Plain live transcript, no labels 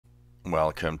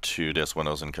Welcome to this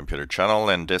Windows and Computer channel,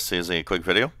 and this is a quick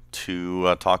video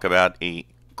to talk about a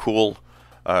cool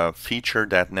feature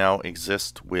that now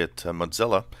exists with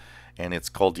Mozilla, and it's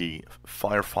called the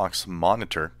Firefox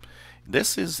Monitor.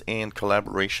 This is in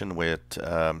collaboration with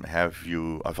Have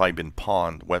I Been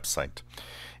Pawned website,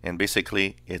 and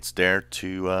basically it's there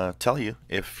to tell you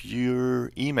if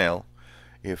your email,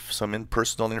 if some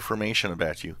personal information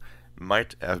about you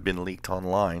might have been leaked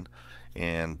online,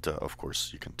 and of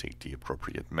course you can take the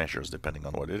appropriate measures depending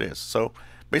on what it is. So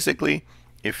basically,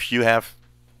 if you have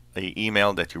an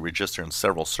email that you register in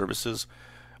several services,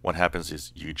 what happens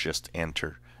is you just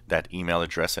enter that email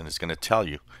address and it's going to tell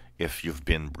you if you've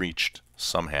been breached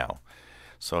somehow.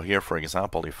 So here, for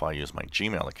example, if I use my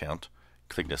Gmail account,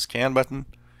 click the scan button,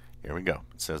 here we go.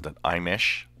 It says that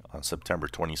iMesh on September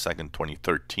 22nd,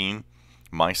 2013,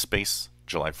 MySpace,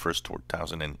 July 1st,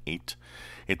 2008.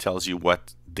 It tells you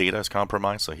what data is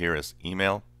compromised. So here is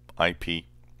email, IP,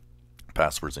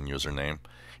 passwords and username.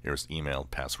 Here's email,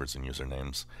 passwords and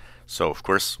usernames. So of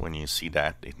course, when you see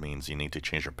that, it means you need to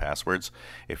change your passwords.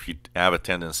 If you have a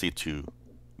tendency to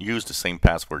use the same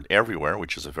password everywhere,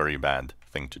 which is a very bad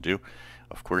thing to do,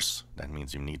 of course, that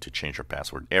means you need to change your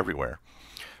password everywhere.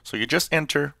 So you just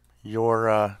enter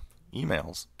your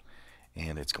emails,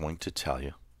 and it's going to tell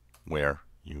you where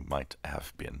you might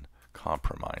have been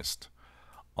compromised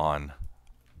on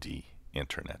the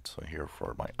internet. So here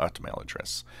for my Hotmail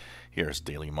address, here's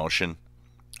Dailymotion,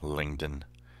 LinkedIn,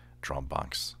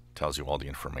 Dropbox. Tells you all the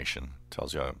information.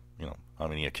 Tells you, how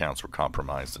many accounts were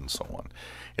compromised and so on.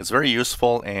 It's very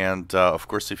useful, and of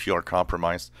course, if you are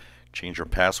compromised, change your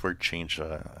password, change,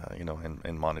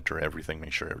 and monitor everything.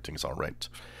 Make sure everything's all right.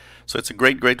 So it's a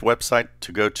great website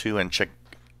to go to and check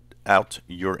out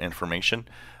your information.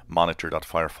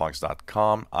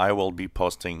 Monitor.firefox.com. I will be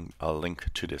posting a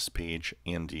link to this page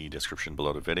in the description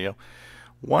below the video.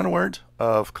 One word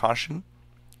of caution: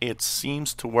 it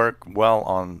seems to work well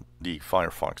on the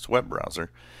Firefox web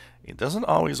browser. It doesn't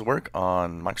always work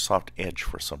on Microsoft Edge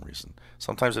for some reason.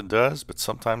 Sometimes it does, but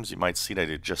sometimes you might see that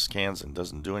it just scans and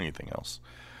doesn't do anything else.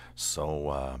 So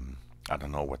I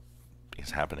don't know what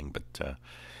is happening, but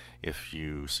if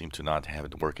you seem to not have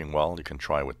it working well, you can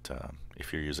try with,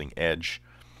 if you're using Edge,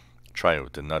 try it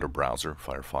with another browser,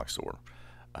 Firefox or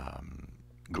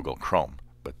Google Chrome,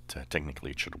 but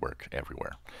technically it should work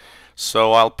everywhere.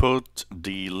 So I'll put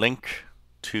the link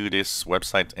to this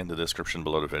website in the description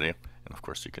below the video, and of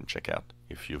course you can check out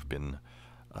if you've been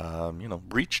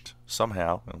breached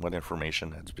somehow and what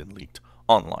information has been leaked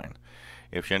online.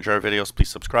 If you enjoy our videos, please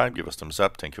subscribe, give us thumbs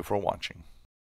up. Thank you for watching.